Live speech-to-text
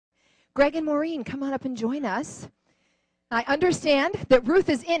Greg and Maureen, come on up and join us. I understand that Ruth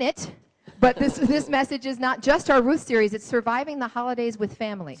is in it, but this message is not just our Ruth series. It's Surviving the Holidays with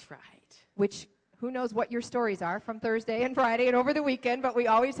Family. That's right. Which, who knows what your stories are from Thursday and Friday and over the weekend, but we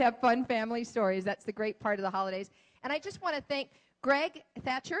always have fun family stories. That's the great part of the holidays. And I just want to thank Greg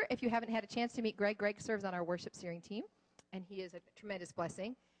Thacher. If you haven't had a chance to meet Greg, Greg serves on our worship steering team, and he is a tremendous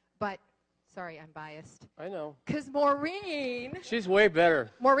blessing. But, sorry, I'm biased. I know. Because Maureen. She's way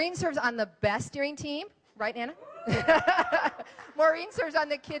better. Maureen serves on the best steering team. Right, Anna? Maureen serves on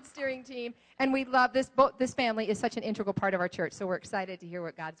the kids steering team, and we love this. This family is such an integral part of our church, so we're excited to hear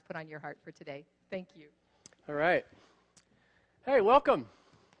what God's put on your heart for today. Thank you. All right. Hey, welcome.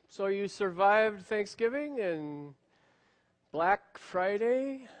 So you survived Thanksgiving and Black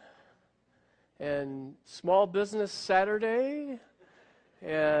Friday and Small Business Saturday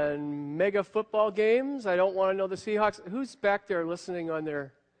and mega football games. I don't want to know the Seahawks. Who's back there listening on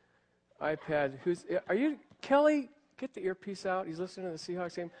their iPad? Are you, Kelly? Get the earpiece out. He's listening to the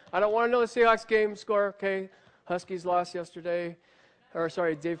Seahawks game. I don't want to know the Seahawks game score. Okay, Huskies lost yesterday. Or,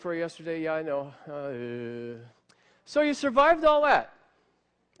 sorry, day before yesterday. Yeah, I know. So you survived all that.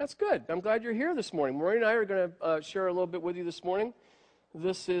 That's good. I'm glad you're here this morning. Maureen and I are going to share a little bit with you this morning.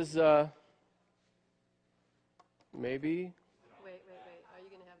 This is maybe... Wait. Are you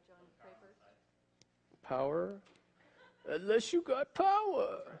going to have John pray first? Power. Unless you got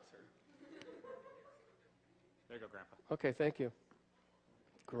power. There you go, Grandpa. Okay, thank you,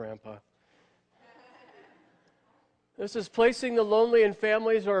 Grandpa. This is Placing the Lonely in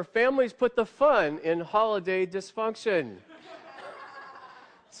Families, or Families Put the Fun in Holiday Dysfunction.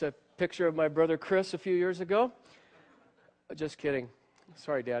 It's a picture of my brother Chris a few years ago. Just kidding.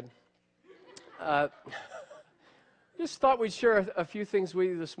 Sorry, Dad. Just thought we'd share a few things with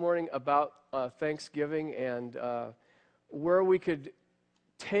you this morning about Thanksgiving and where we could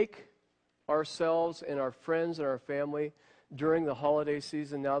take ourselves and our friends and our family during the holiday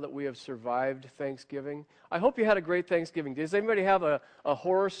season now that we have survived Thanksgiving. I hope you had a great Thanksgiving. Does anybody have a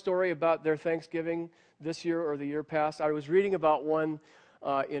horror story about their Thanksgiving this year or the year past? I was reading about one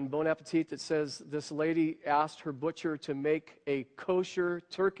in Bon Appetit that says this lady asked her butcher to make a kosher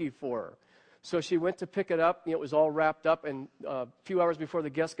turkey for her. So she went to pick it up, it was all wrapped up, and a few hours before the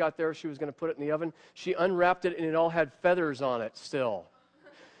guests got there, she was going to put it in the oven. She unwrapped it, and it all had feathers on it still.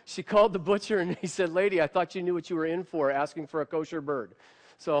 She called the butcher, and he said, "Lady, I thought you knew what you were in for, asking for a kosher bird."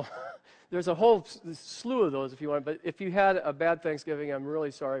 So there's a whole slew of those if you want. But if you had a bad Thanksgiving, I'm really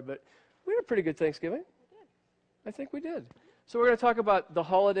sorry. But we had a pretty good Thanksgiving. We did. I think we did. So we're going to talk about the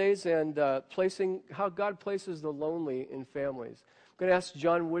holidays and how God places the lonely in families. I'm going to ask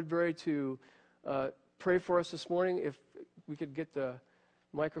John Woodbury to pray for us this morning. If we could get the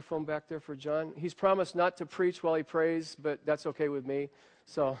microphone back there for John. He's promised not to preach while he prays, but that's okay with me.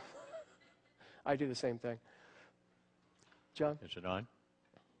 So I do the same thing. John? Is it on?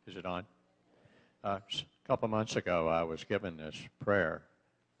 Is it on? A couple months ago, I was given this prayer,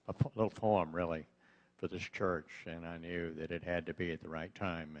 a little poem, really, for this church, and I knew that it had to be at the right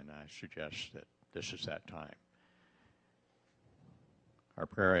time, and I suggest that this is that time. Our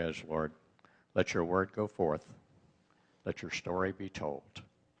prayer is, Lord, let your word go forth. Let your story be told.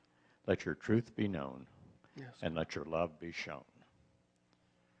 Let your truth be known. Yes. And let your love be shown.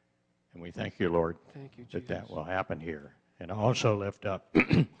 And we thank you, Lord, Thank you, Jesus. that will happen here. And I also lift up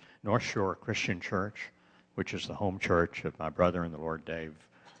North Shore Christian Church, which is the home church of my brother in the Lord, Dave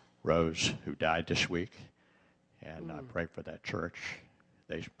Rose, who died this week. And I pray for that church.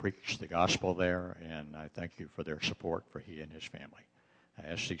 They preach the gospel there, and I thank you for their support for he and his family.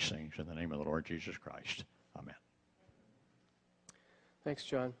 I ask these things in the name of the Lord Jesus Christ. Amen. Thanks,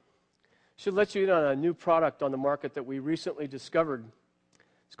 John. Should let you in on a new product on the market that we recently discovered.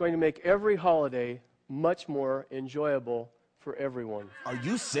 It's going to make every holiday much more enjoyable for everyone. Are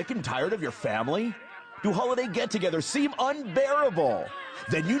you sick and tired of your family? Do holiday get-togethers seem unbearable?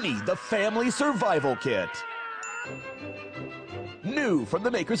 Then you need the Family Survival Kit. New from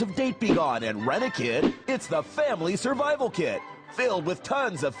the makers of Date Be Gone and Rent-A-Kid, it's the Family Survival Kit, filled with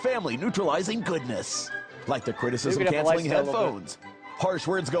tons of family-neutralizing goodness. Like the criticism-canceling headphones. Harsh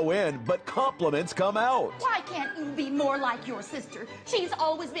words go in, but compliments come out. Why can't you be more like your sister? She's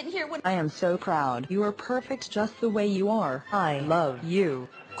always been here when... I am so proud. You are perfect just the way you are. I love you.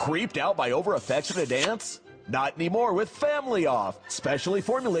 Creeped out by over-affectionate aunts? Not anymore with Family Off, specially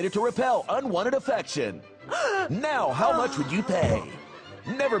formulated to repel unwanted affection. Now, how much would you pay?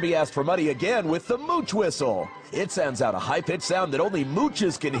 Never be asked for money again with the Mooch Whistle. It sends out a high-pitched sound that only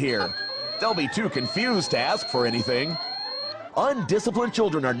mooches can hear. They'll be too confused to ask for anything. Undisciplined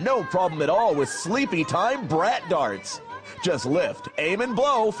children are no problem at all with sleepy time brat darts. Just lift, aim, and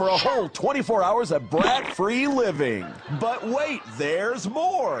blow for a whole 24 hours of brat-free living. But wait, there's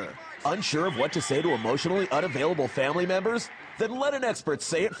more. Unsure of what to say to emotionally unavailable family members? Then let an expert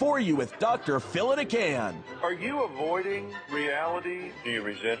say it for you with Dr. Phil in a Can. Are you avoiding reality? Do you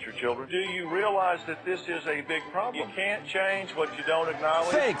resent your children? Do you realize that this is a big problem? You can't change what you don't acknowledge.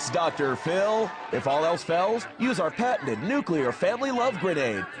 Thanks, Dr. Phil. If all else fails, use our patented nuclear family love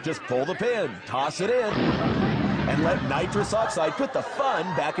grenade. Just pull the pin, toss it in, and let nitrous oxide put the fun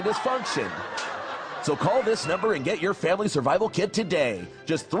back in dysfunction. So call this number and get your family survival kit today.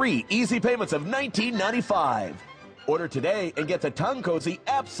 Just 3 easy payments of $19.95. Order today and get the tongue cozy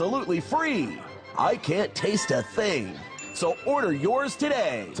absolutely free. I can't taste a thing. So order yours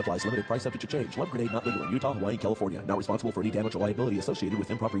today. Supplies limited, price subject to change. Love grenade not legal in Utah, Hawaii, California. Not responsible for any damage or liability associated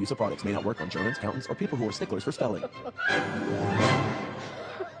with improper use of products. May not work on Germans, accountants, or people who are sticklers for spelling.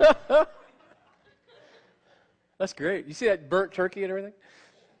 That's great. You see that burnt turkey and everything?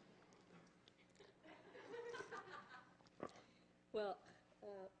 Well,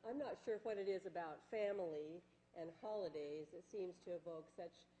 I'm not sure what it is about family and holidays that seems to evoke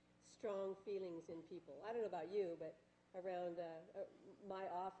such strong feelings in people. I don't know about you, but around my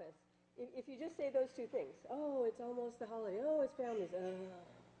office, if you just say those two things, oh, it's almost the holiday, oh, it's families,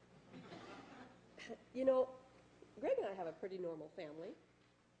 you know, Greg and I have a pretty normal family.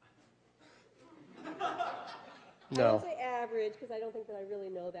 No. I don't say average because I don't think that I really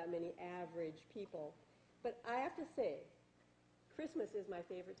know that many average people. But I have to say, Christmas is my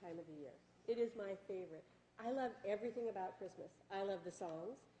favorite time of the year. It is my favorite. I love everything about Christmas. I love the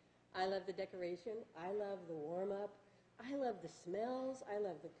songs. I love the decoration. I love the warm-up. I love the smells. I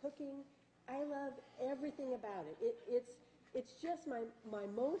love the cooking. I love everything about it. It's just my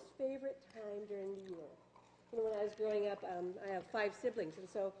most favorite time during the year. You know, when I was growing up, I have 5 siblings, and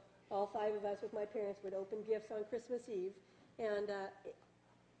so all 5 of us with my parents would open gifts on Christmas Eve, and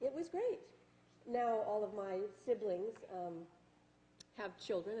it was great. Now all of my siblings have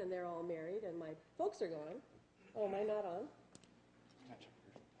children, and they're all married, and my folks are gone. Oh, am I not on?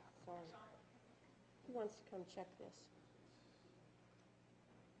 Sorry. Who wants to come check this?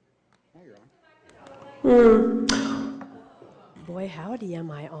 Now you're on. Boy, howdy, am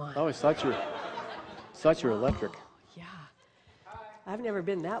I on? I always thought you were electric. Yeah. I've never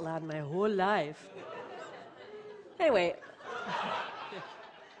been that loud in my whole life. Anyway.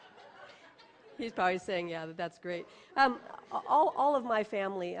 He's probably saying, yeah, that's great. All of my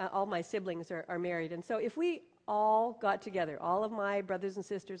family, all my siblings are married. And so if we all got together, all of my brothers and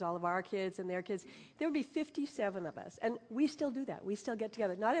sisters, all of our kids and their kids, there would be 57 of us. And we still do that. We still get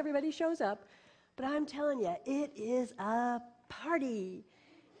together. Not everybody shows up, but I'm telling you, it is a party.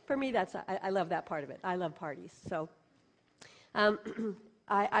 For me, I love that part of it. I love parties. So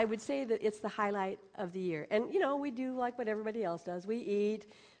I would say that it's the highlight of the year. And, you know, we do like what everybody else does. We eat,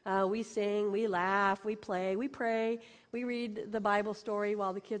 we sing, we laugh, we play, we pray, we read the Bible story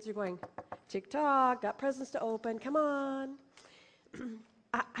while the kids are going, tick-tock, got presents to open, come on.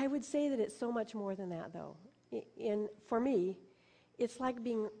 I would say that it's so much more than that, though. For me, it's like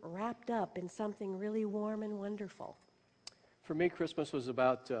being wrapped up in something really warm and wonderful. For me, Christmas was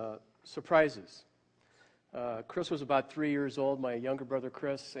about surprises. Chris was about 3 years old, my younger brother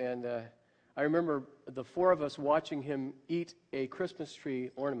Chris, and I remember the 4 of us watching him eat a Christmas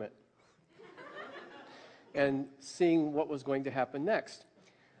tree ornament and seeing what was going to happen next.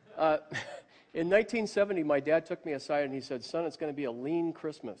 In 1970, my dad took me aside and he said, son, it's going to be a lean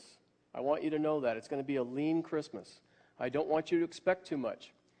Christmas. I want you to know that. It's going to be a lean Christmas. I don't want you to expect too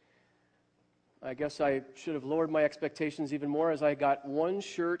much. I guess I should have lowered my expectations even more as I got 1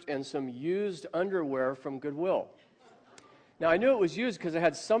 shirt and some used underwear from Goodwill. Now, I knew it was used because it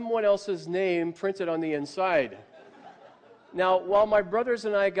had someone else's name printed on the inside. Now, while my brothers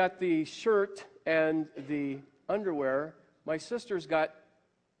and I got the shirt and the underwear, my sisters got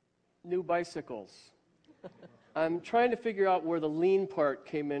new bicycles. I'm trying to figure out where the lean part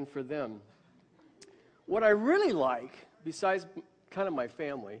came in for them. What I really like, besides kind of my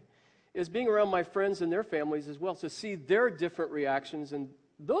family, is being around my friends and their families as well, to see their different reactions, and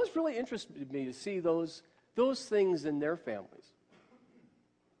those really interested me to see those things in their families.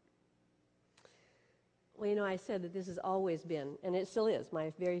 Well, you know, I said that this has always been, and it still is,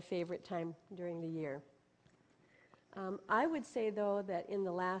 my very favorite time during the year. I would say, though, that in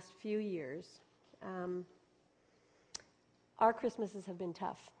the last few years, our Christmases have been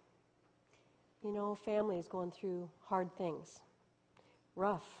tough. You know, families going through hard things,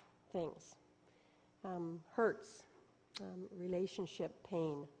 rough things, hurts, relationship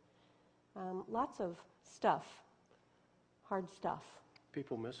pain, lots of stuff, hard stuff.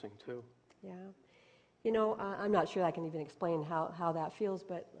 People missing, too. Yeah. You know, I'm not sure I can even explain how that feels,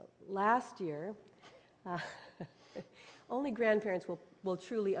 but last year, only grandparents will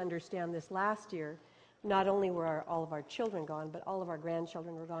truly understand this. Last year, not only were all of our children gone, but all of our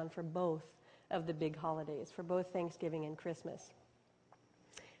grandchildren were gone for both of the big holidays, for both Thanksgiving and Christmas.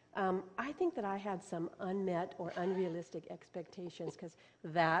 I think that I had some unmet or unrealistic expectations, because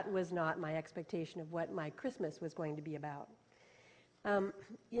that was not my expectation of what my Christmas was going to be about.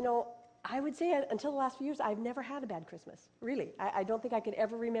 You know, I would say until the last few years, I've never had a bad Christmas. Really. I don't think I could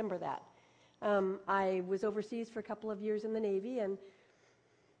ever remember that. I was overseas for a couple of years in the Navy, and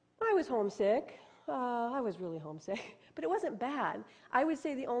I was homesick. I was really homesick, but it wasn't bad. I would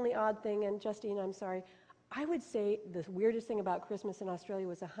say the only odd thing, and Justine, I'm sorry, I would say the weirdest thing about Christmas in Australia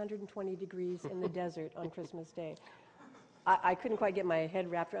was 120 degrees in the desert on Christmas Day. I couldn't quite get my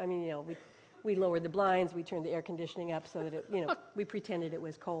head wrapped around. I mean, you know, we lowered the blinds, we turned the air conditioning up so that it, you know, we pretended it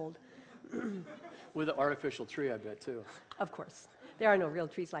was cold. With an artificial tree, I bet, too. Of course. There are no real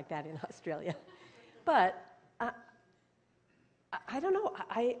trees like that in Australia. But I don't know.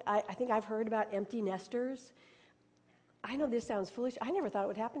 I think I've heard about empty nesters. I know this sounds foolish. I never thought it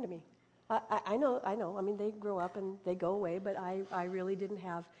would happen to me. I know. I mean, they grow up and they go away, but I really didn't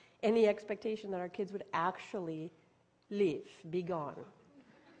have any expectation that our kids would actually leave, be gone.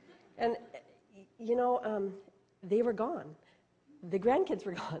 And, you know, they were gone. The grandkids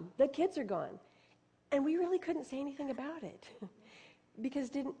were gone. The kids are gone. And we really couldn't say anything about it because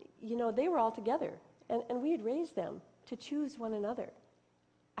they were all together. And we had raised them to choose one another.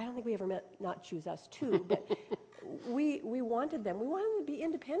 I don't think we ever meant not choose us too, but we wanted them. We wanted them to be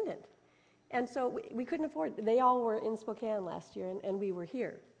independent. And so we couldn't afford. They all were in Spokane last year, and we were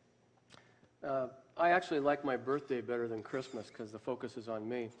here. I actually like my birthday better than Christmas because the focus is on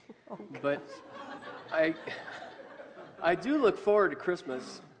me. Okay. But I do look forward to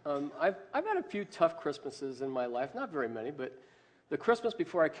Christmas. I've had a few tough Christmases in my life, not very many, but the Christmas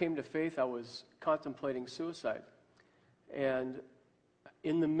before I came to faith, I was contemplating suicide. And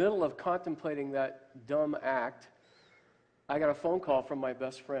in the middle of contemplating that dumb act, I got a phone call from my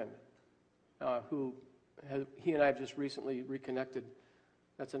best friend, he and I have just recently reconnected.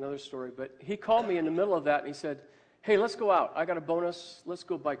 That's another story. But he called me in the middle of that, and he said, hey, let's go out. I got a bonus. Let's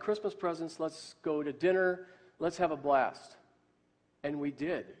go buy Christmas presents. Let's go to dinner. Let's have a blast. And we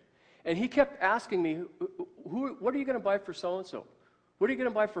did. And he kept asking me, what are you going to buy for so-and-so? What are you going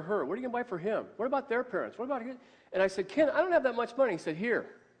to buy for her? What are you going to buy for him? What about their parents? What about his? And I said, Ken, I don't have that much money. He said, here's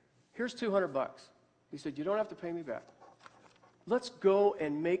 $200. He said, you don't have to pay me back. Let's go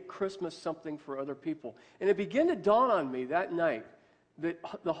and make Christmas something for other people. And it began to dawn on me that night that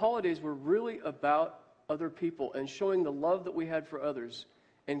the holidays were really about other people and showing the love that we had for others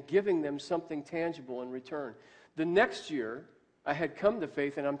and giving them something tangible in return. The next year, I had come to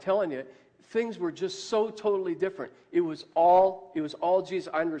faith, and I'm telling you, things were just so totally different. It was all Jesus.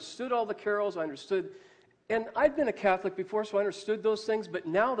 I understood all the carols. I understood, and I'd been a Catholic before, so I understood those things. But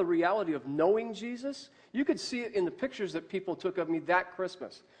now the reality of knowing Jesus, you could see it in the pictures that people took of me that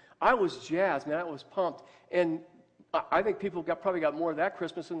Christmas. I was jazzed, man. I was pumped, and I think people probably got more of that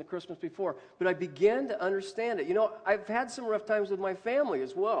Christmas than the Christmas before. But I began to understand it. You know, I've had some rough times with my family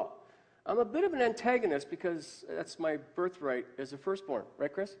as well. I'm a bit of an antagonist because that's my birthright as a firstborn.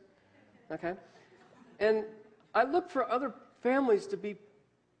 Right, Chris? Okay. And I look for other families to be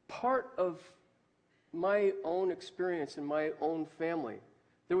part of my own experience in my own family.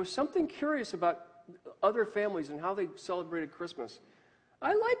 There was something curious about other families and how they celebrated Christmas.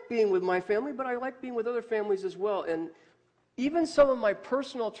 I like being with my family, but I like being with other families as well. And even some of my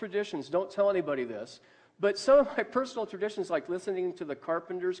personal traditions, don't tell anybody this, but some of my personal traditions, like listening to the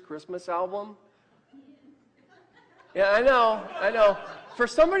Carpenters' Christmas album. Yeah, I know. For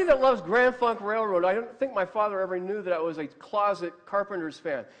somebody that loves Grand Funk Railroad, I don't think my father ever knew that I was a closet Carpenters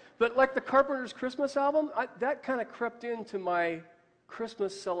fan. But like the Carpenters' Christmas album, that kind of crept into my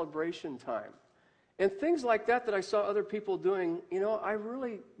Christmas celebration time. And things like that I saw other people doing, you know,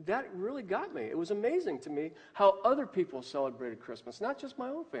 that really got me. It was amazing to me how other people celebrated Christmas, not just my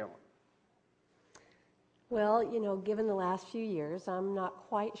own family. Well, you know, given the last few years, I'm not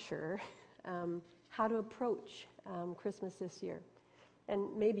quite sure how to approach Christmas this year. And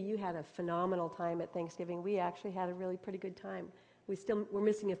maybe you had a phenomenal time at Thanksgiving. We actually had a really pretty good time. We're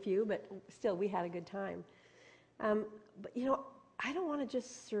missing a few, but still, we had a good time. But, you know, I don't want to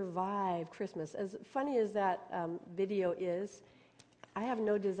just survive Christmas. As funny as that video is, I have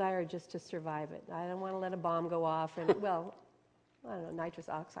no desire just to survive it. I don't want to let a bomb go off. And, well, I don't know, nitrous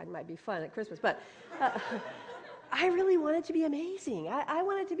oxide might be fun at Christmas. But I really want it to be amazing. I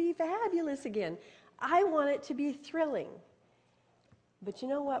want it to be fabulous again. I want it to be thrilling. But you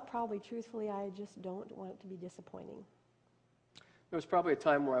know what? Probably, truthfully, I just don't want it to be disappointing. There was probably a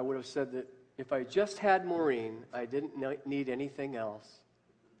time where I would have said that if I just had Maureen, I didn't need anything else.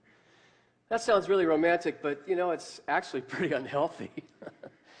 That sounds really romantic, but, it's actually pretty unhealthy.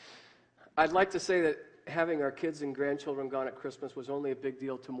 I'd like to say that having our kids and grandchildren gone at Christmas was only a big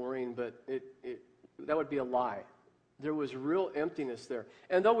deal to Maureen, but that would be a lie. There was real emptiness there.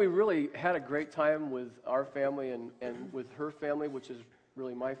 And though we really had a great time with our family and with her family, which is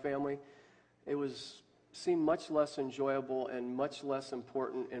really my family, it seemed much less enjoyable and much less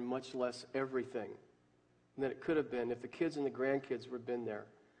important and much less everything than it could have been if the kids and the grandkids would have been there.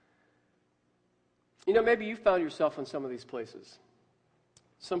 Maybe you found yourself in some of these places.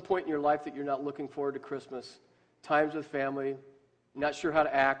 Some point in your life that you're not looking forward to Christmas, times with family, not sure how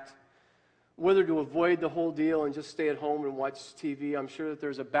to act, whether to avoid the whole deal and just stay at home and watch TV. I'm sure that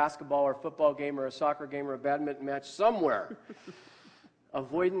there's a basketball or football game or a soccer game or a badminton match somewhere.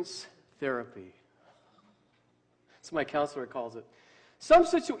 Avoidance therapy. That's what my counselor calls it.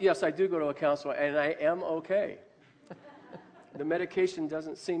 Yes, I do go to a counselor, and I am okay. The medication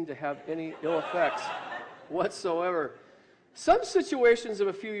doesn't seem to have any ill effects whatsoever. Some situations of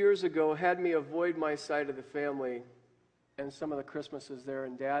a few years ago had me avoid my side of the family and some of the Christmases there.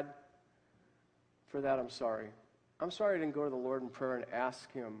 And Dad, for that I'm sorry. I'm sorry I didn't go to the Lord in prayer and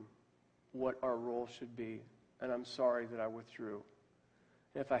ask Him what our role should be. And I'm sorry that I withdrew.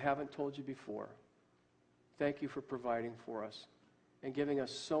 And if I haven't told you before, thank you for providing for us and giving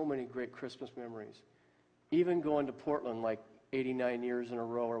us so many great Christmas memories. Even going to Portland like 89 years in a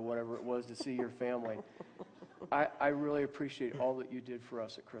row or whatever it was to see your family. I really appreciate all that you did for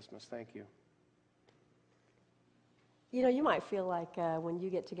us at Christmas. Thank you. You might feel like when you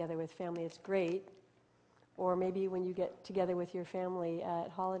get together with family, it's great. Or maybe when you get together with your family at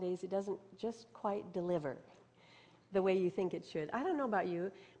holidays, it doesn't just quite deliver the way you think it should. I don't know about you,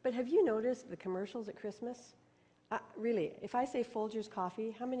 but have you noticed the commercials at Christmas? Really, if I say Folgers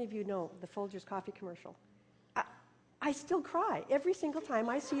Coffee, how many of you know the Folgers Coffee commercial? I still cry every single time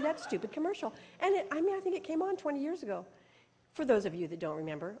I see that stupid commercial. And I think it came on 20 years ago. For those of you that don't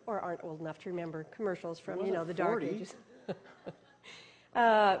remember or aren't old enough to remember commercials from, the dark ages.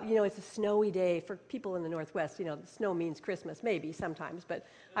 It's a snowy day for people in the Northwest. The snow means Christmas, maybe sometimes, but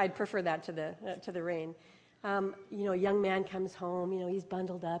I'd prefer that to the rain. A young man comes home, he's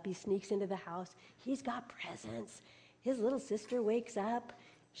bundled up, he sneaks into the house, he's got presents. His little sister wakes up.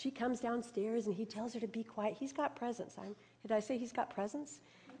 She comes downstairs and he tells her to be quiet. He's got presents. Did I say he's got presents?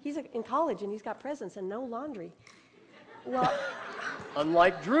 He's in college and he's got presents and no laundry. Well,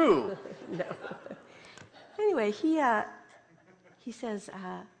 unlike Drew. No. Anyway, he says,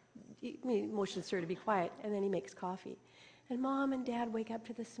 he motions her to be quiet, and then he makes coffee. And Mom and Dad wake up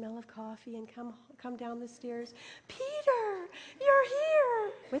to the smell of coffee and come down the stairs. Peter, you're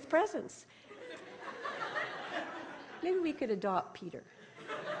here, with presents. Maybe we could adopt Peter.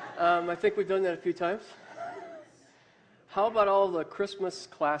 I think we've done that a few times. How about all the Christmas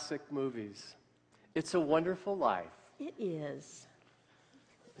classic movies? It's a Wonderful Life. It is.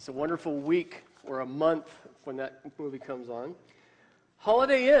 It's a wonderful week or a month when that movie comes on.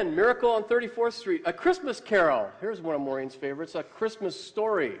 Holiday Inn, Miracle on 34th Street, A Christmas Carol. Here's one of Maureen's favorites, A Christmas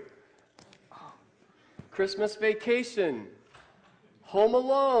Story. Christmas Vacation, Home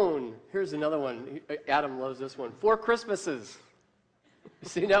Alone. Here's another one. Adam loves this one. Four Christmases. You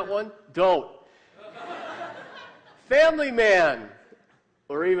seen that one? Don't. Family Man,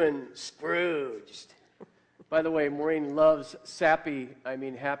 or even Scrooged. By the way, Maureen loves happy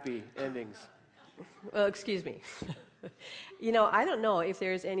endings. Well, excuse me. I don't know if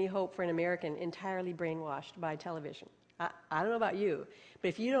there's any hope for an American entirely brainwashed by television. I don't know about you, but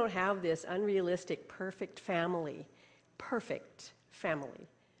if you don't have this unrealistic, perfect family,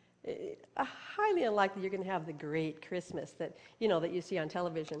 highly unlikely you're going to have the great Christmas that you see on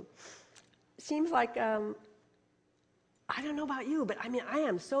television. Seems like, I don't know about you, but I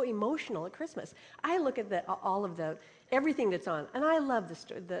am so emotional at Christmas. I look at everything that's on, and I love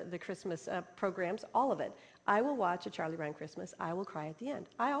the Christmas programs, all of it. I will watch A Charlie Brown Christmas. I will cry at the end.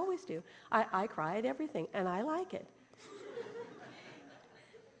 I always do. I cry at everything, and I like it.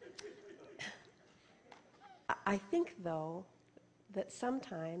 I think, though, that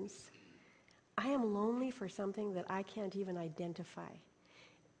sometimes I am lonely for something that I can't even identify.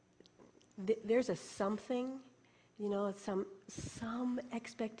 There's a something, some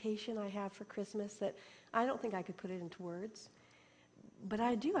expectation I have for Christmas that I don't think I could put it into words. But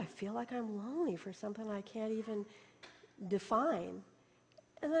I do. I feel like I'm lonely for something I can't even define.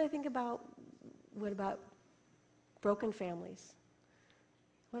 And then I think about, what about broken families?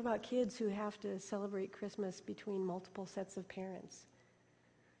 What about kids who have to celebrate Christmas between multiple sets of parents?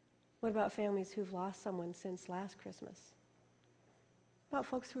 What about families who've lost someone since last Christmas? About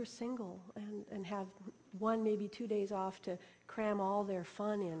folks who are single and have 1, maybe 2 days off to cram all their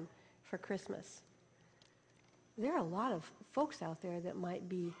fun in for Christmas. There are a lot of folks out there that might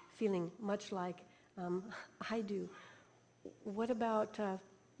be feeling much like I do. What about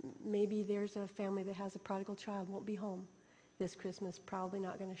maybe there's a family that has a prodigal child, won't be home this Christmas, probably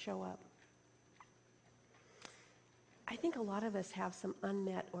not going to show up. I think a lot of us have some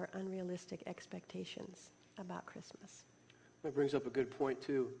unmet or unrealistic expectations about Christmas. That brings up a good point,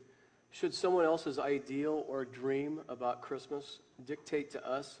 too. Should someone else's ideal or dream about Christmas dictate to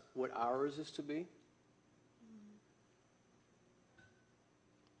us what ours is to be?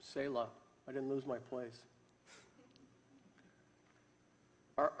 Selah. I didn't lose my place.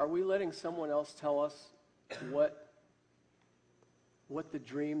 Are we letting someone else tell us what the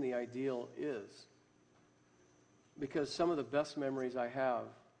dream, the ideal is? Because some of the best memories I have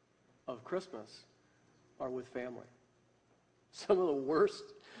of Christmas are with family. Some of the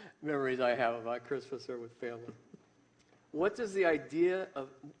worst memories I have about Christmas are with family. Why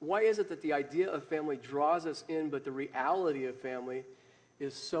is it that the idea of family draws us in, but the reality of family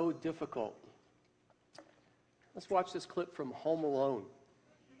is so difficult? Let's watch this clip from Home Alone.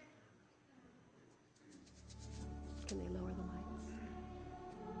 Can they lower the lights?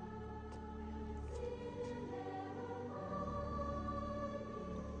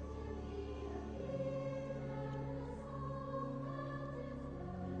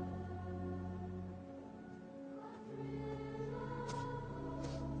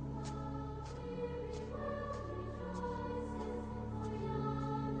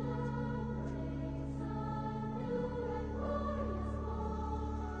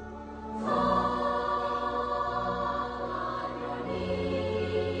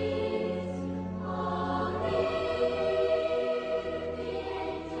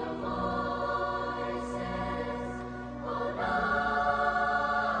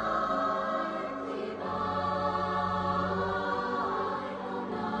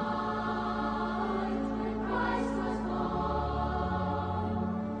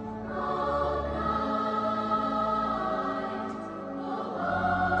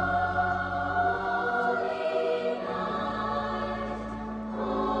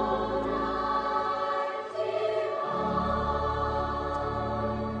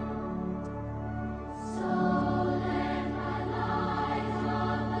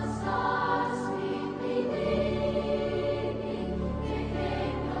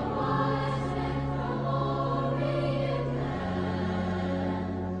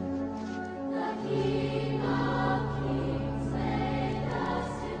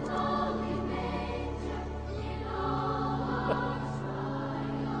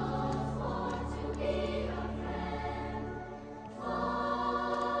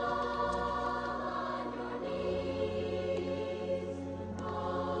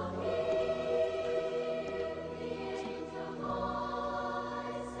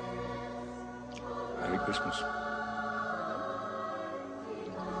 Christmas.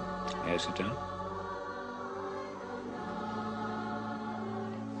 May I sit down?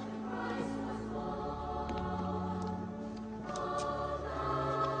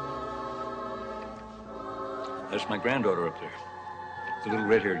 That's my granddaughter up there, the little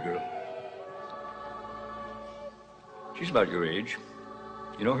red-haired girl. She's about your age.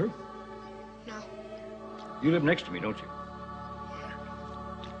 You know her? No. You live next to me, don't you?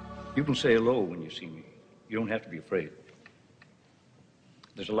 You can say hello when you see me. You don't have to be afraid.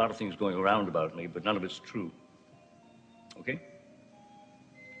 There's a lot of things going around about me, but none of it's true. Okay?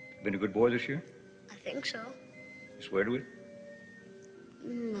 Been a good boy this year? I think so. You swear to it?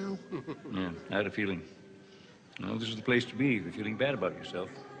 No. Yeah, I had a feeling. No, this is the place to be if you're feeling bad about yourself.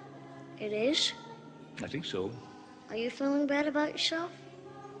 It is? I think so. Are you feeling bad about yourself?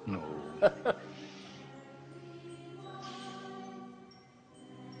 No.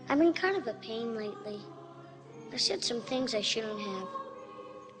 I've been kind of a pain lately. I said some things I shouldn't have.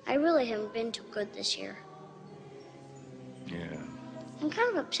 I really haven't been too good this year. Yeah. I'm kind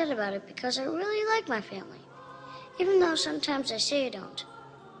of upset about it because I really like my family. Even though sometimes I say I don't.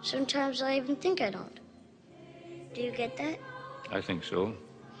 Sometimes I even think I don't. Do you get that? I think so.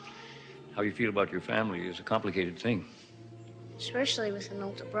 How you feel about your family is a complicated thing. Especially with an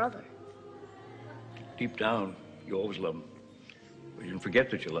older brother. Deep down, you always love them. But you can forget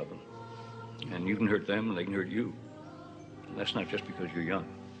that you love them. And you can hurt them, and they can hurt you. And that's not just because you're young.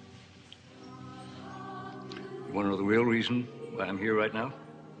 You want to know the real reason why I'm here right now?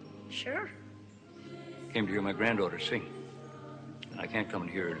 Sure. Came to hear my granddaughter sing. And I can't come and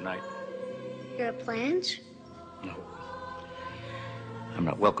hear her tonight. You have plans? No. I'm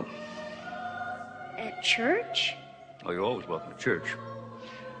not welcome. At church? Oh, you're always welcome to church.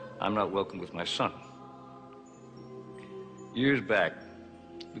 I'm not welcome with my son. Years back,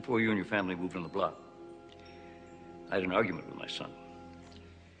 before you and your family moved on the block, I had an argument with my son.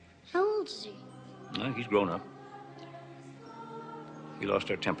 How old is he? He's grown up. We lost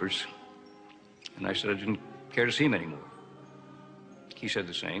our tempers, and I said I didn't care to see him anymore. He said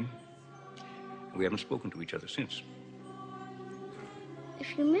the same. We haven't spoken to each other since.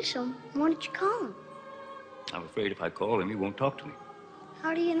 If you miss him, why don't you call him? I'm afraid if I call him, he won't talk to me.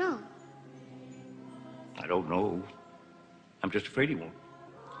 How do you know? I don't know. I'm just afraid he won't.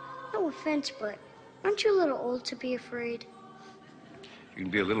 No offense, but aren't you a little old to be afraid? You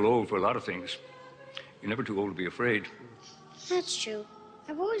can be a little old for a lot of things. You're never too old to be afraid. That's true.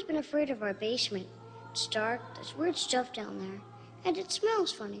 I've always been afraid of our basement. It's dark, there's weird stuff down there, and it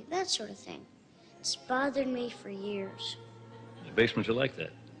smells funny, that sort of thing. It's bothered me for years. The basements are like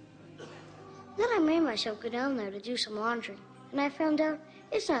that. Then I made myself go down there to do some laundry, and I found out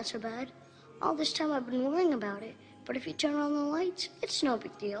it's not so bad. All this time I've been worrying about it, but if you turn on the lights, it's no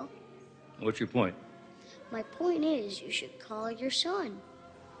big deal. What's your point? My point is, you should call your son.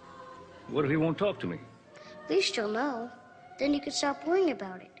 What if he won't talk to me? At least you'll know. Then you could stop worrying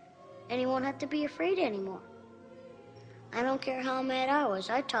about it, and you won't have to be afraid anymore. I don't care how mad I was,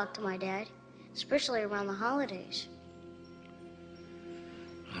 I'd talk to my dad, especially around the holidays.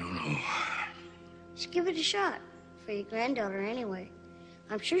 I don't know. Just give it a shot, for your granddaughter anyway.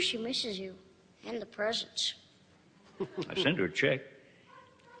 I'm sure she misses you, and the presents. I sent her a check.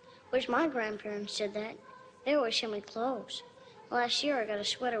 Wish my grandparents did that. They always send me clothes. Last year I got a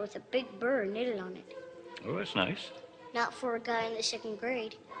sweater with a big bird knitted on it. Oh, that's nice. Not for a guy in the 2nd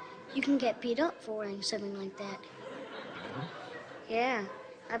grade. You can get beat up for wearing something like that. Yeah,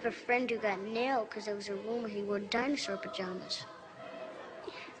 I have a friend who got nailed because there was a rumor he wore dinosaur pajamas.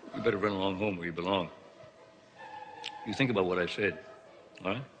 You better run along home where you belong. You think about what I said,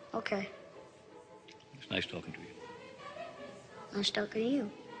 all right? Okay. It's nice talking to you. Nice talking to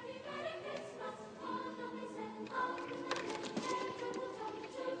you.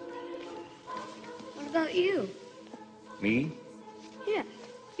 What about you? Me? Yeah,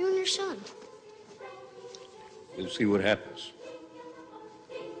 you and your son. We'll see what happens.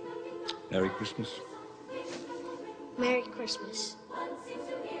 Merry Christmas. Merry Christmas.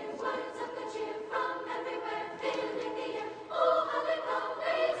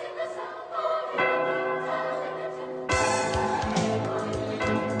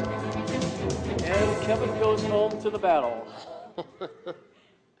 And Kevin goes home to the battle.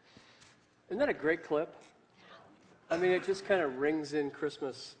 Isn't that a great clip? I mean, it just kind of rings in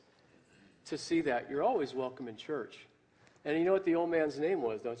Christmas to see that. You're always welcome in church. And you know what the old man's name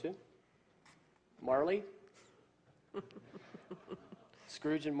was, don't you? Marley?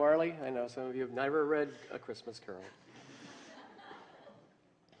 Scrooge and Marley? I know some of you have never read A Christmas Carol.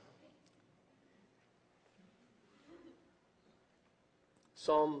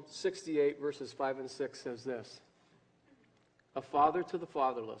 Psalm 68, verses 5 and 6 says this: A father to the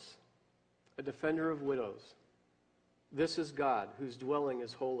fatherless, a defender of widows. This is God, whose dwelling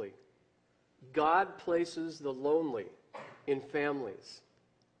is holy. God places the lonely in families.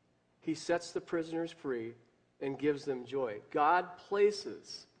 He sets the prisoners free and gives them joy. God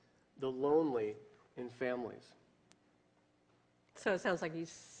places the lonely in families. So it sounds like he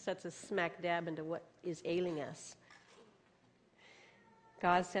sets us smack dab into what is ailing us.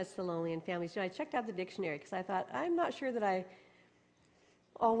 God sets the lonely in families. You know, I checked out the dictionary because I thought, I'm not sure that I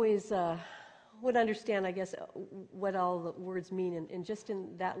always would understand, I guess, what all the words mean in just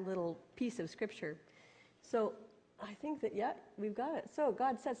in that little piece of Scripture. So I think that, yeah, we've got it. So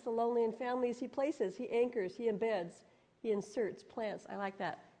God sets the lonely in families. He places, he anchors, he embeds, he inserts, plants. I like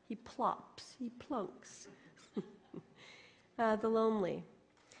that. He plops, he plunks. The lonely.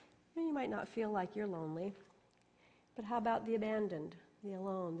 You might not feel like you're lonely, but how about the abandoned, the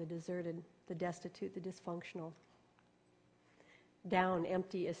alone, the deserted, the destitute, the dysfunctional? Down,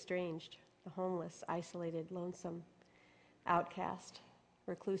 empty, estranged, the homeless, isolated, lonesome, outcast,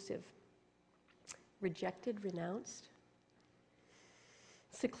 reclusive, rejected, renounced,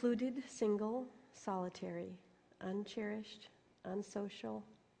 secluded, single, solitary, uncherished, unsocial,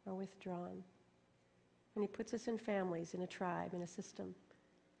 or withdrawn. And he puts us in families, in a tribe, in a system,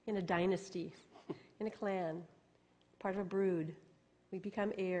 in a dynasty, in a clan, part of a brood. We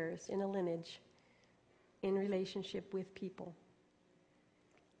become heirs in a lineage, in relationship with people.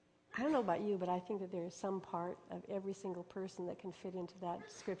 I don't know about you, but I think that there is some part of every single person that can fit into that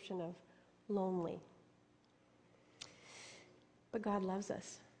description of lonely. But God loves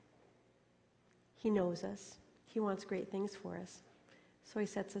us. He knows us. He wants great things for us. So he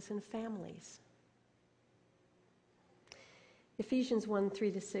sets us in families. Ephesians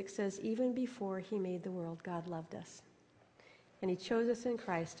 1:3-6 says, even before he made the world, God loved us. And he chose us in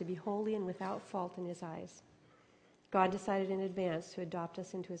Christ to be holy and without fault in his eyes. God decided in advance to adopt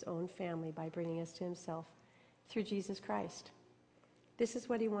us into his own family by bringing us to himself through Jesus Christ. This is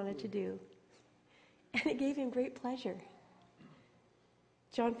what he wanted to do. And it gave him great pleasure.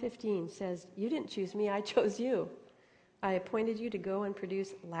 John 15 says, you didn't choose me, I chose you. I appointed you to go and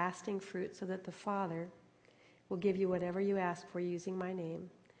produce lasting fruit so that the Father will give you whatever you ask for using my name.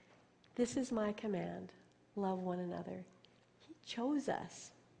 This is my command. Love one another. He chose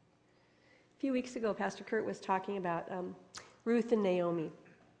us. A few weeks ago, Pastor Kurt was talking about Ruth and Naomi.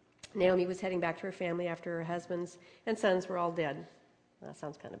 Naomi was heading back to her family after her husbands and sons were all dead. That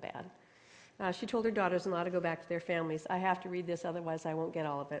sounds kind of bad. She told her daughters-in-law to go back to their families. I have to read this, otherwise I won't get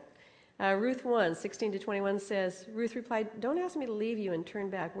all of it. Ruth 1:16-21 says, Ruth replied, don't ask me to leave you and turn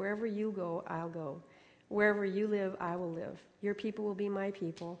back. Wherever you go, I'll go. Wherever you live, I will live. Your people will be my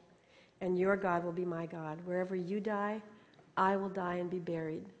people, and your God will be my God. Wherever you die, I will die and be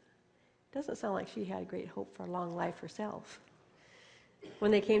buried. Doesn't sound like she had great hope for a long life herself.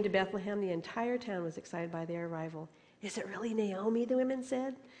 When they came to Bethlehem, the entire town was excited by their arrival. Is it really Naomi, the women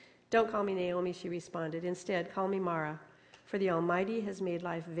said. Don't call me Naomi, she responded. Instead, call me Mara, for the Almighty has made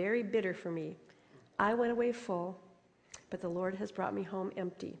life very bitter for me. I went away full, but the Lord has brought me home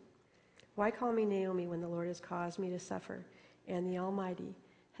empty. Why call me Naomi when the Lord has caused me to suffer, and the Almighty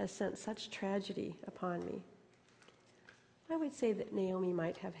has sent such tragedy upon me? I would say that Naomi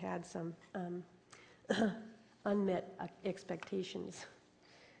might have had some unmet expectations.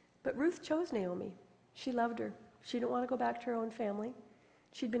 But Ruth chose Naomi. She loved her. She didn't want to go back to her own family.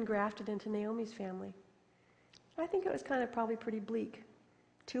 She'd been grafted into Naomi's family. I think it was kind of probably pretty bleak.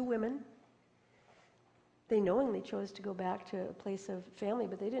 Two women. They knowingly chose to go back to a place of family,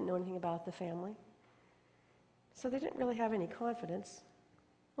 but they didn't know anything about the family. So they didn't really have any confidence,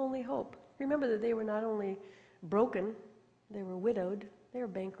 only hope. Remember that they were not only broken, they were widowed, they were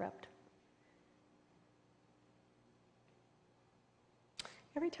bankrupt.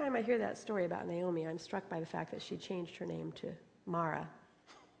 Every time I hear that story about Naomi, I'm struck by the fact that she changed her name to Mara,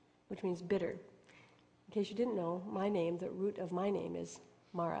 which means bitter. In case you didn't know, my name, the root of my name is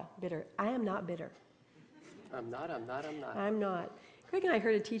Mara, bitter. I am not bitter. I'm not. I'm not. Greg and I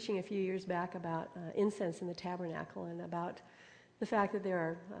heard a teaching a few years back about incense in the tabernacle and about the fact that there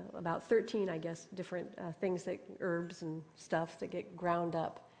are about 13, I guess, different things, herbs and stuff that get ground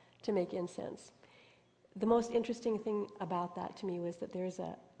up to make incense. The most interesting thing about that to me was that there's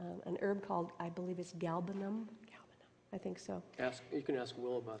an herb called, I believe it's galbanum. I think so. You can ask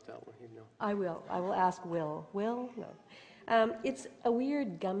Will about that one. He'd know. I will. I will ask Will. Will? No. It's a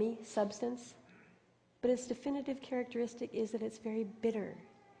weird gummy substance, but its definitive characteristic is that it's very bitter.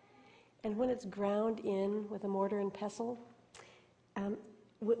 And when it's ground in with a mortar and pestle,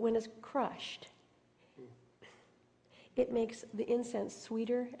 when it's crushed, it makes the incense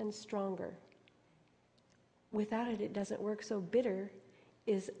sweeter and stronger. Without it, it doesn't work. So bitter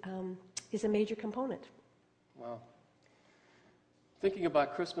is a major component. Wow. Thinking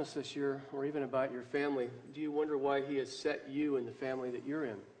about Christmas this year, or even about your family, do you wonder why he has set you in the family that you're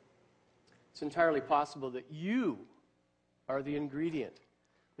in? It's entirely possible that you are the ingredient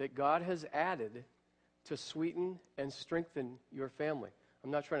that God has added to sweeten and strengthen your family.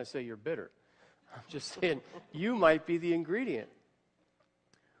 I'm not trying to say you're bitter. I'm just saying you might be the ingredient.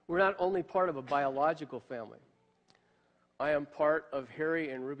 We're not only part of a biological family. I am part of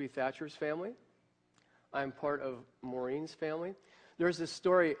Harry and Ruby Thacher's family. I'm part of Maureen's family. There's this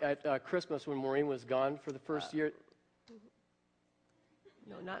story at Christmas when Maureen was gone for the first year.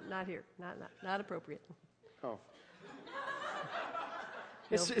 No, not here. Not appropriate. Oh.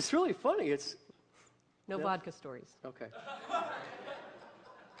 It's really funny. It's no vodka stories. Okay.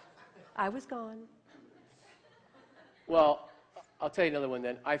 I was gone. Well, I'll tell you another one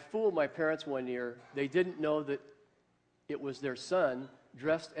then. I fooled my parents one year. They didn't know that it was their son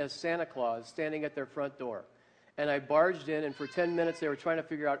dressed as Santa Claus standing at their front door. And I barged in, and for 10 minutes they were trying to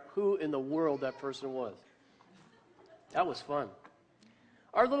figure out who in the world that person was. That was fun.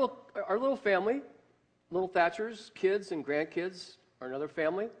 Our little family, little Thachers, kids and grandkids are another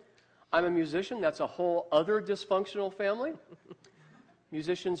family. I'm a musician. That's a whole other dysfunctional family.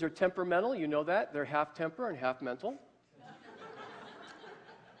 Musicians are temperamental. You know that. They're half temper and half mental.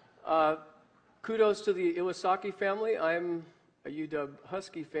 Kudos to the Iwasaki family. I'm a UW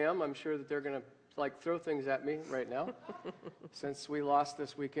Husky fam. I'm sure that they're going to throw things at me right now since we lost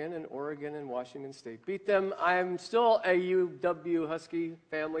this weekend and Oregon and Washington State beat them. I'm still a UW Husky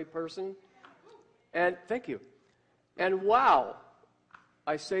family person. And thank you. And wow,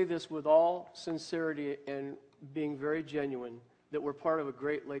 I say this with all sincerity and being very genuine. that we're part of a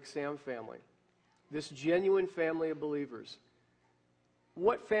great Lake Sam family, this genuine family of believers.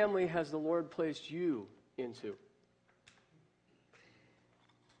 What family has the Lord placed you into?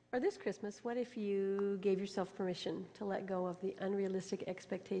 Or this Christmas, what if you gave yourself permission to let go of the unrealistic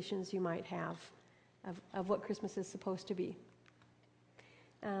expectations you might have of what Christmas is supposed to be?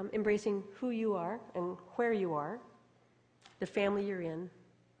 Embracing who you are and where you are, the family you're in,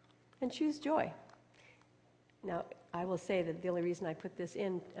 and choose joy. Now, I will say that the only reason I put this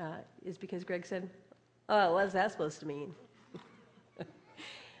in is because Greg said, "Oh, what is that supposed to mean?"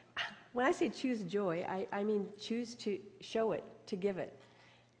 When I say choose joy, I mean choose to show it, to give it.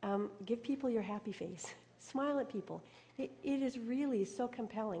 Give people your happy face. Smile at people. It is really so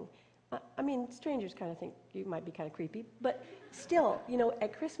compelling. I mean, strangers kind of think you might be kind of creepy, but still,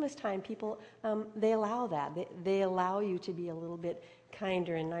 at Christmas time, people, they allow that. They allow you to be a little bit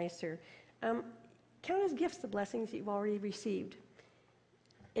kinder and nicer. Count as gifts the blessings that you've already received.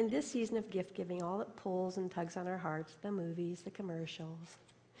 In this season of gift giving, all that pulls and tugs on our hearts, the movies, the commercials.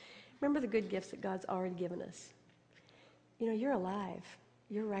 Remember the good gifts that God's already given us. You're alive.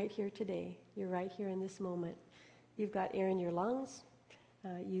 You're right here today. You're right here in this moment. You've got air in your lungs.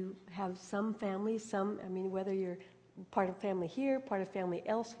 You have some families, whether you're part of family here, part of family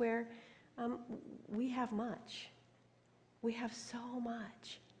elsewhere, we have much. We have so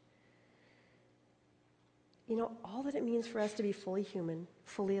much. All that it means for us to be fully human,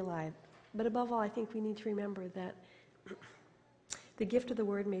 fully alive. But above all, I think we need to remember that the gift of the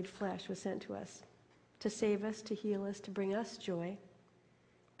Word made flesh was sent to us to save us, to heal us, to bring us joy,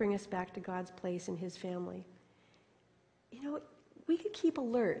 bring us back to God's place in His family. We could keep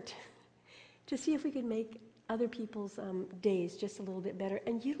alert to see if we could make other people's days just a little bit better.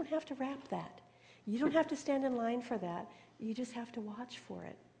 And you don't have to wrap that. You don't have to stand in line for that. You just have to watch for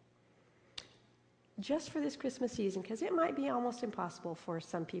it. Just for this Christmas season, because it might be almost impossible for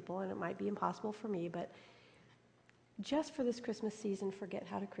some people, and it might be impossible for me, but just for this Christmas season, forget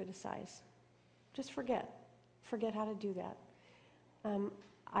how to criticize. Just forget. Forget how to do that.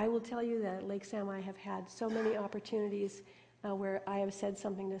 I will tell you that at Lake Sam I have had so many opportunities where I have said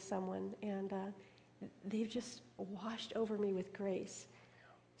something to someone, and they've just washed over me with grace.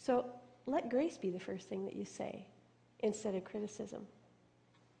 So let grace be the first thing that you say instead of criticism.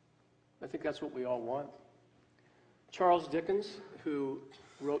 I think that's what we all want. Charles Dickens, who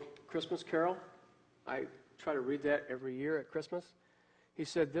wrote Christmas Carol, I try to read that every year at Christmas. He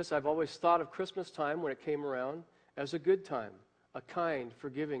said this: "I've always thought of Christmas time when it came around as a good time, a kind,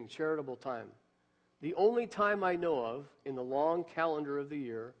 forgiving, charitable time. The only time I know of in the long calendar of the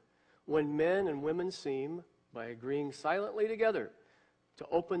year when men and women seem, by agreeing silently together, to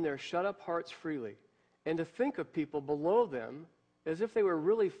open their shut-up hearts freely and to think of people below them as if they were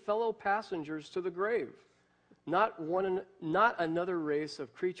really fellow passengers to the grave, not another race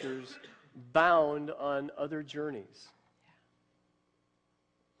of creatures bound on other journeys."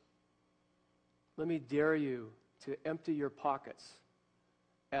 Let me dare you to empty your pockets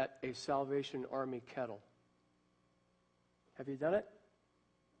at a Salvation Army kettle. Have you done it?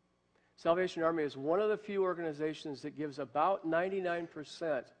 Salvation Army is one of the few organizations that gives about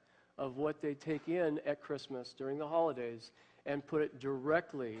 99% of what they take in at Christmas during the holidays and put it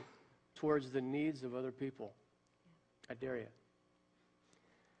directly towards the needs of other people. I dare you.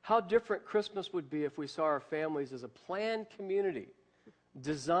 How different Christmas would be if we saw our families as a planned community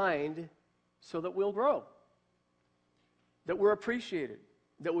designed so that we'll grow, that we're appreciated,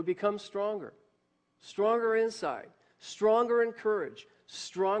 that we become stronger, stronger inside, stronger in courage,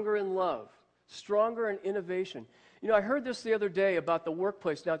 stronger in love, stronger in innovation. I heard this the other day about the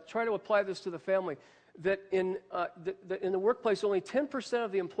workplace. Now, try to apply this to the family. That in the workplace, only 10%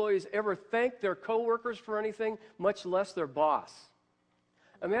 of the employees ever thank their coworkers for anything, much less their boss.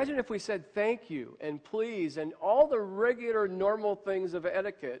 Imagine if we said thank you and please and all the regular, normal things of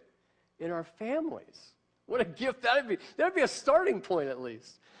etiquette in our families. What a gift that would be. That would be a starting point, at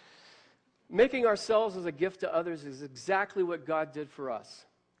least. Making ourselves as a gift to others is exactly what God did for us.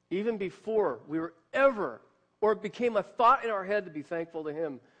 Even before we were ever, or it became a thought in our head to be thankful to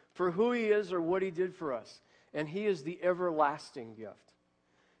Him for who He is or what He did for us. And He is the everlasting gift.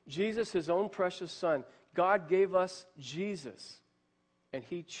 Jesus, His own precious Son. God gave us Jesus, and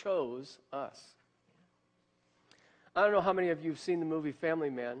He chose us. I don't know how many of you have seen the movie Family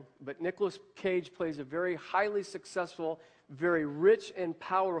Man, but Nicolas Cage plays a very highly successful, very rich and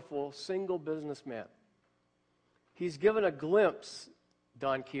powerful single businessman. He's given a glimpse.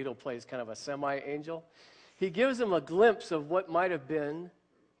 Don Cheadle plays kind of a semi-angel. He gives him a glimpse of what might have been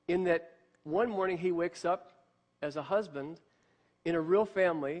in that one morning he wakes up as a husband in a real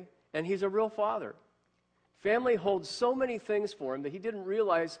family, and he's a real father. Family holds so many things for him that he didn't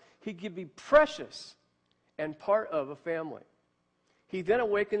realize he could be precious and part of a family. He then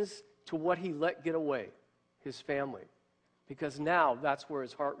awakens to what he let get away, his family, because now that's where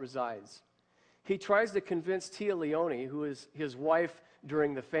his heart resides. He tries to convince Tia Leone, who is his wife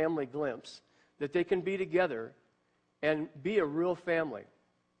during the family glimpse, that they can be together and be a real family.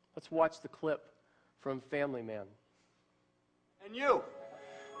 Let's watch the clip from Family Man. And you're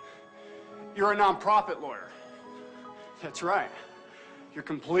a nonprofit lawyer. That's right. You're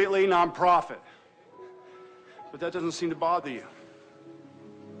completely nonprofit. But that doesn't seem to bother you.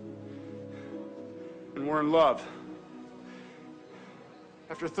 And we're in love.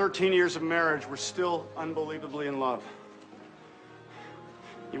 After 13 years of marriage, we're still unbelievably in love.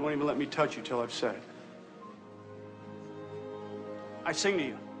 You won't even let me touch you till I've said it. I sing to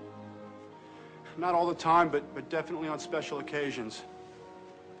you. Not all the time, but definitely on special occasions.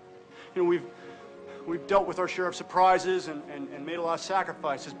 You know, we've dealt with our share of surprises and made a lot of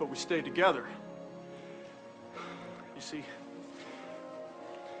sacrifices, but we stayed together. You see,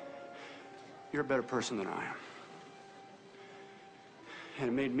 you're a better person than I am. And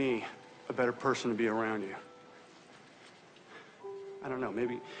it made me a better person to be around you. I don't know,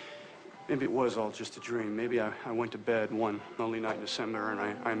 maybe it was all just a dream. Maybe I went to bed one lonely night in December and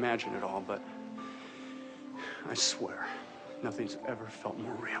I imagined it all, but I swear, nothing's ever felt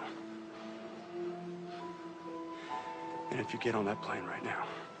more real. And if you get on that plane right now,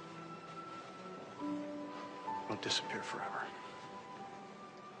 we'll disappear forever.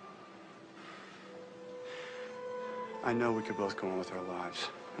 I know we could both go on with our lives,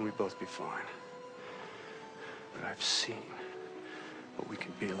 and we'd both be fine. But I've seen what we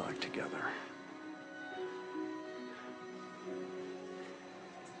could be like together.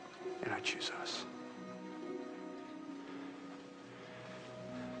 And I choose us.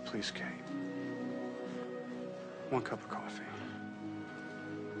 Please, Kate. One cup of coffee.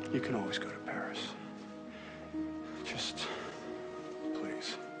 You can always go to Paris. Just,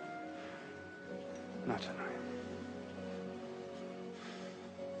 please. Not tonight.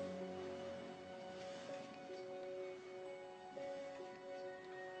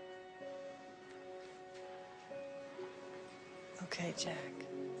 Okay, Jack.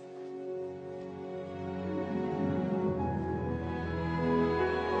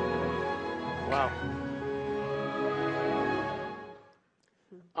 Wow.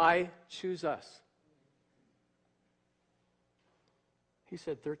 I choose us. He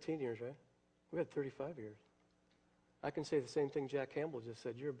said 13 years, right? We had 35 years. I can say the same thing Jack Campbell just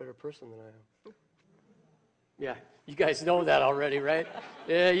said. You're a better person than I am. Yeah, you guys know that already, right?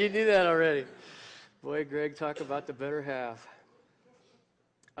 Yeah, you knew that already. Boy, Greg, talk about the better half.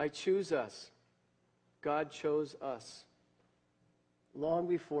 I choose us. God chose us long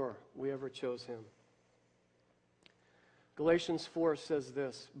before we ever chose him. Galatians 4 says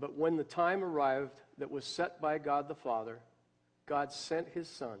this, but when the time arrived that was set by God the Father, God sent his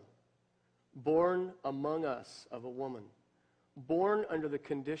Son, born among us of a woman, born under the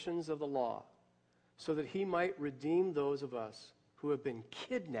conditions of the law, so that he might redeem those of us who have been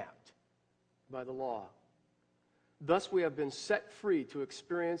kidnapped by the law. Thus we have been set free to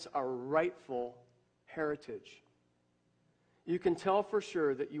experience our rightful heritage. You can tell for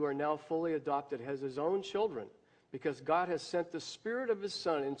sure that you are now fully adopted as his own children because God has sent the Spirit of his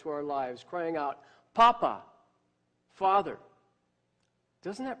Son into our lives, crying out, Papa, Father.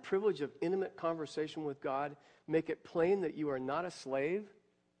 Doesn't that privilege of intimate conversation with God make it plain that you are not a slave,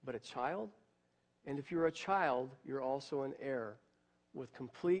 but a child? And if you're a child, you're also an heir with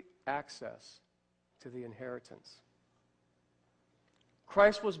complete access to the inheritance.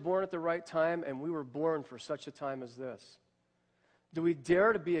 Christ was born at the right time, and we were born for such a time as this. Do we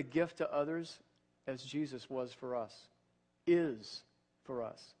dare to be a gift to others as Jesus was for us, is for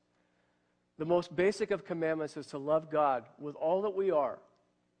us? The most basic of commandments is to love God with all that we are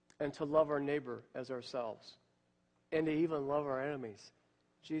and to love our neighbor as ourselves and to even love our enemies.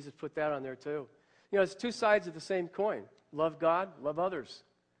 Jesus put that on there too. You know, it's two sides of the same coin. Love God, love others.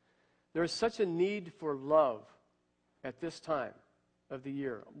 There's such a need for love at this time of the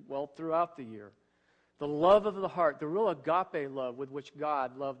year, well, throughout the year. The love of the heart, the real agape love with which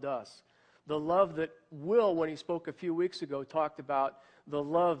God loved us. The love that Will, when he spoke a few weeks ago, talked about the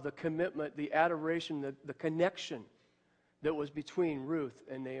love, the commitment, the adoration, the connection that was between Ruth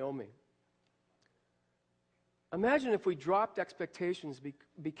and Naomi. Imagine if we dropped expectations,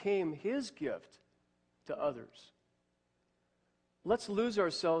 became his gift to others. Let's lose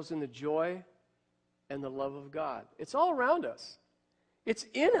ourselves in the joy and the love of God. It's all around us. It's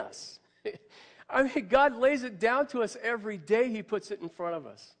in us. I mean, God lays it down to us every day. He puts it in front of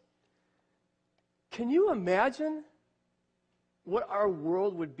us. Can you imagine what our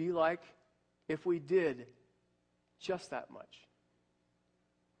world would be like if we did just that much?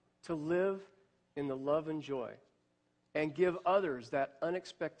 To live in the love and joy and give others that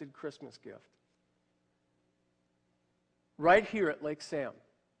unexpected Christmas gift. Right here at Lake Sam,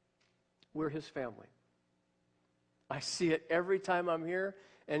 we're his family. I see it every time I'm here,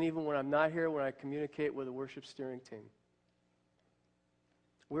 and even when I'm not here, when I communicate with the worship steering team.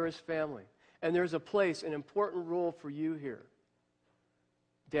 We're his family. And there's a place, an important role for you here.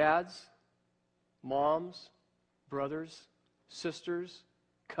 Dads, moms, brothers, sisters,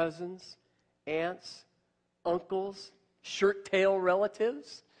 cousins, aunts, uncles, shirt-tail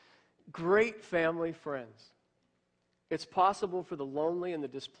relatives, great family friends. It's possible for the lonely and the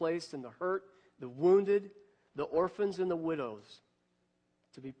displaced and the hurt, the wounded, the orphans and the widows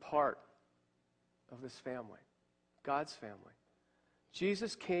to be part of this family, God's family.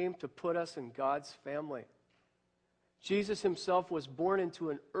 Jesus came to put us in God's family. Jesus himself was born into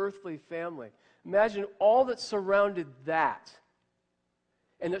an earthly family. Imagine all that surrounded that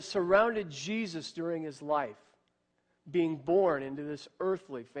and that surrounded Jesus during his life, being born into this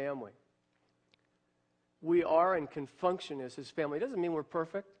earthly family. We are and can function as his family. It doesn't mean we're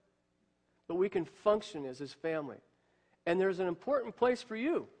perfect, but we can function as his family. And there's an important place for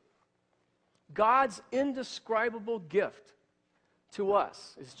you. God's indescribable gift to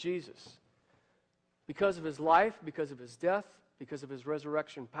us is Jesus. Because of his life, because of his death, because of his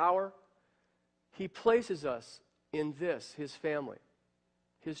resurrection power, he places us in this, his family,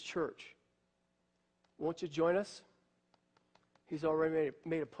 his church. Won't you join us? He's already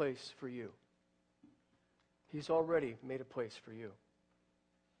made a place for you. He's already made a place for you.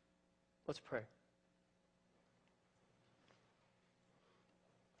 Let's pray.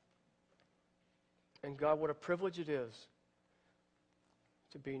 And God, what a privilege it is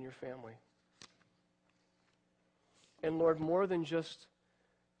to be in your family. And Lord, more than just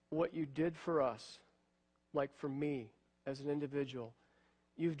what you did for us, like for me as an individual,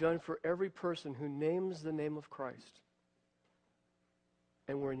 you've done for every person who names the name of Christ.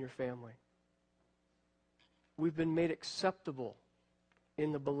 And we're in your family. We've been made acceptable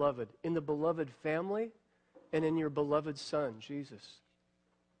in the beloved family, and in your beloved Son, Jesus.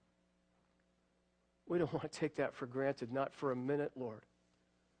 We don't want to take that for granted, not for a minute, Lord.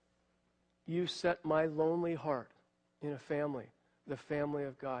 You set my lonely heart in a family, the family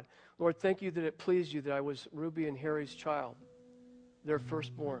of God. Lord, thank you that it pleased you that I was Ruby and Harry's child, their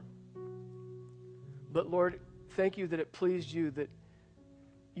firstborn. But Lord, thank you that it pleased you that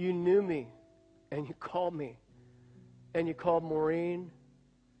you knew me and you called me. And you called Maureen,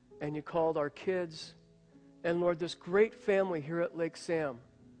 and you called our kids. And Lord, this great family here at Lake Sam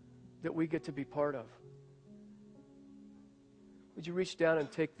that we get to be part of. Would you reach down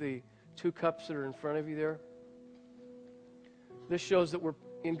and take the 2 cups that are in front of you there? This shows that we're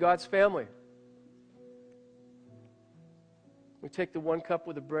in God's family. We take the 1 cup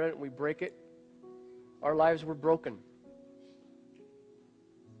with the bread and we break it. Our lives were broken.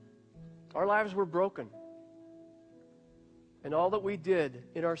 Our lives were broken. And all that we did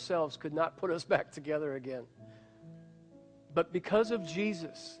in ourselves could not put us back together again. But because of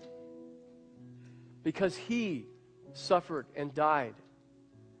Jesus, because he suffered and died,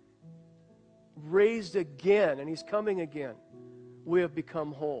 raised again, and he's coming again, we have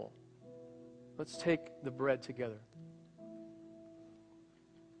become whole. Let's take the bread together.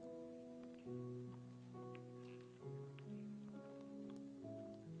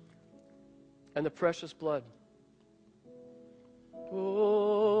 And the precious blood.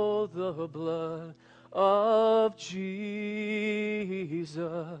 Oh, the blood of Jesus.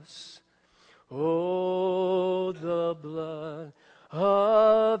 Oh, the blood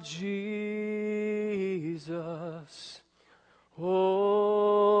of Jesus.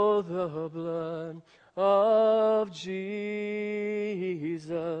 Oh, the blood of Jesus.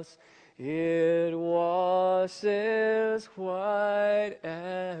 It washes white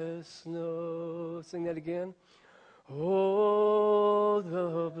as snow. Sing that again. Oh,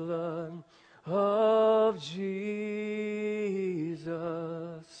 the blood of Jesus.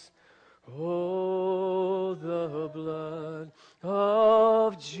 Oh, the blood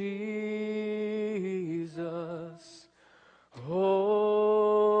of Jesus.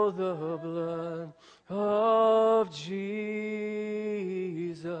 Oh, the blood of Jesus.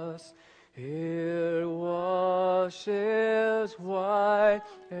 It washes white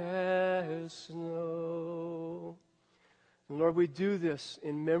as snow. And Lord, we do this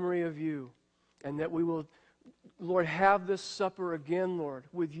in memory of you, and that we will, Lord, have this supper again, Lord,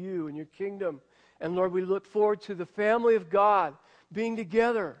 with you in your kingdom. And Lord, we look forward to the family of God being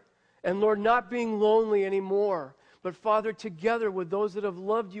together And Lord, not being lonely anymore, but Father, together with those that have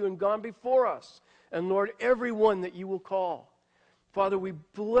loved you and gone before us. And Lord, everyone that you will call. Father, we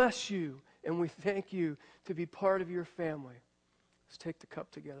bless you and we thank you to be part of your family. Let's take the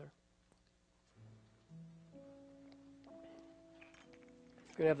cup together.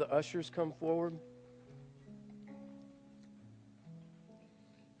 We're going to have the ushers come forward.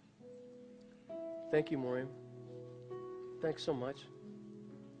 Thank you, Maureen. Thanks so much.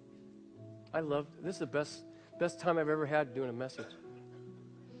 This is the best time I've ever had doing a message.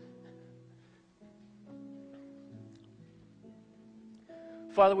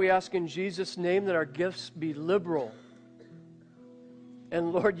 Father, we ask in Jesus' name that our gifts be liberal.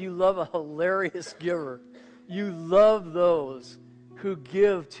 And Lord, you love a hilarious giver. You love those who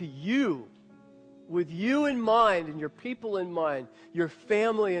give to you with you in mind and your people in mind, your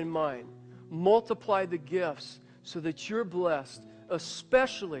family in mind. Multiply the gifts so that you're blessed,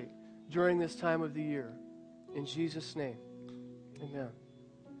 especially during this time of the year. In Jesus' name, amen.